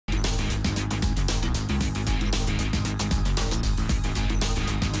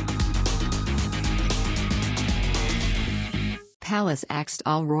palace axed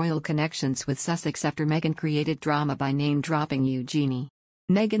all royal connections with Sussex after Meghan created drama by name-dropping Eugenie.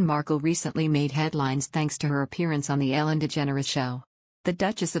 Meghan Markle recently made headlines thanks to her appearance on the Ellen DeGeneres show. The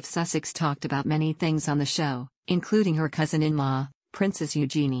Duchess of Sussex talked about many things on the show, including her cousin-in-law, Princess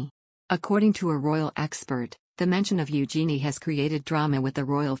Eugenie. According to a royal expert, the mention of Eugenie has created drama with the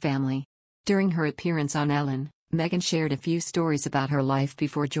royal family. During her appearance on Ellen, Meghan shared a few stories about her life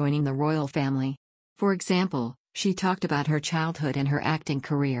before joining the royal family. For example, she talked about her childhood and her acting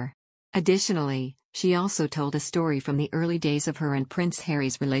career. Additionally, she also told a story from the early days of her and Prince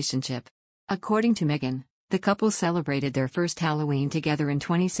Harry's relationship. According to Meghan, the couple celebrated their first Halloween together in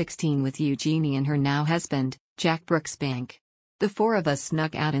 2016 with Eugenie and her now husband, Jack Brooksbank. The four of us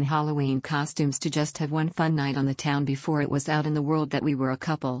snuck out in Halloween costumes to just have one fun night on the town before it was out in the world that we were a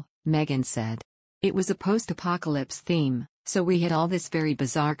couple, Meghan said. It was a post-apocalypse theme, so we had all this very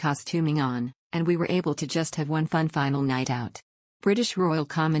bizarre costuming on, and we were able to just have one fun final night out. British royal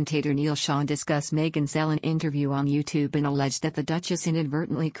commentator Neil Shaw discussed Meghan's Ellen interview on YouTube and alleged that the Duchess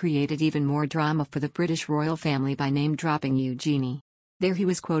inadvertently created even more drama for the British royal family by name-dropping Eugenie. There he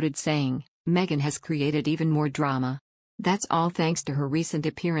was quoted saying, "Meghan has created even more drama. That's all thanks to her recent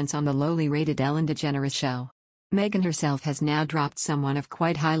appearance on the lowly rated Ellen DeGeneres show." Meghan herself has now dropped someone of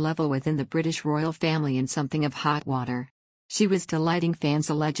quite high level within the British royal family in something of hot water. She was delighting fans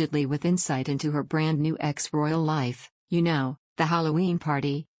allegedly with insight into her brand new ex-royal life, the Halloween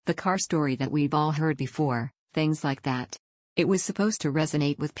party, the car story that we've all heard before, things like that. It was supposed to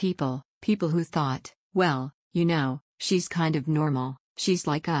resonate with people who thought, well, she's kind of normal, she's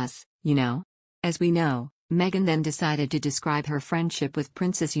like us, As we know, Meghan then decided to describe her friendship with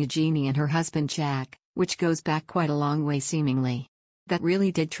Princess Eugenie and her husband Jack, which goes back quite a long way seemingly. That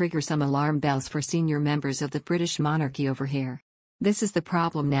really did trigger some alarm bells for senior members of the British monarchy over here. This is the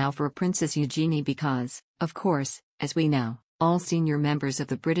problem now for Princess Eugenie because, of course, as we know, all senior members of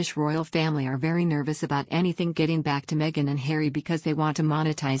the British royal family are very nervous about anything getting back to Meghan and Harry because they want to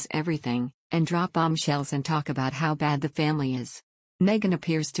monetize everything, and drop bombshells and talk about how bad the family is. Meghan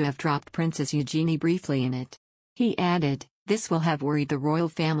appears to have dropped Princess Eugenie briefly in it. He added, "This will have worried the royal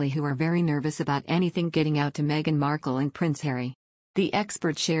family who are very nervous about anything getting out to Meghan Markle and Prince Harry." The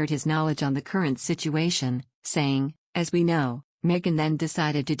expert shared his knowledge on the current situation, saying, "As we know, Meghan then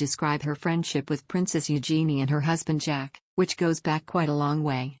decided to describe her friendship with Princess Eugenie and her husband Jack, which goes back quite a long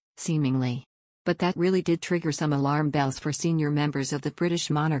way, seemingly. But that really did trigger some alarm bells for senior members of the British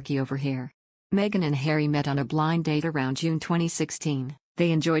monarchy over here." Meghan and Harry met on a blind date around June 2016.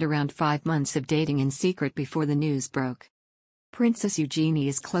 They enjoyed around 5 months of dating in secret before the news broke. Princess Eugenie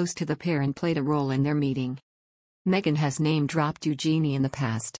is close to the pair and played a role in their meeting. Meghan has name-dropped Eugenie in the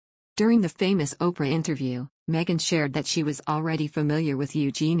past. During the famous Oprah interview, Meghan shared that she was already familiar with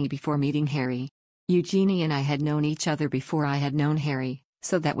Eugenie before meeting Harry. "Eugenie and I had known each other before I had known Harry,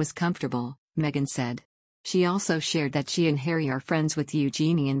 so that was comfortable," Meghan said. She also shared that she and Harry are friends with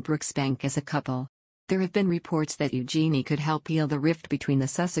Eugenie and Brooksbank as a couple. There have been reports that Eugenie could help heal the rift between the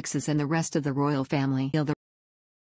Sussexes and the rest of the royal family.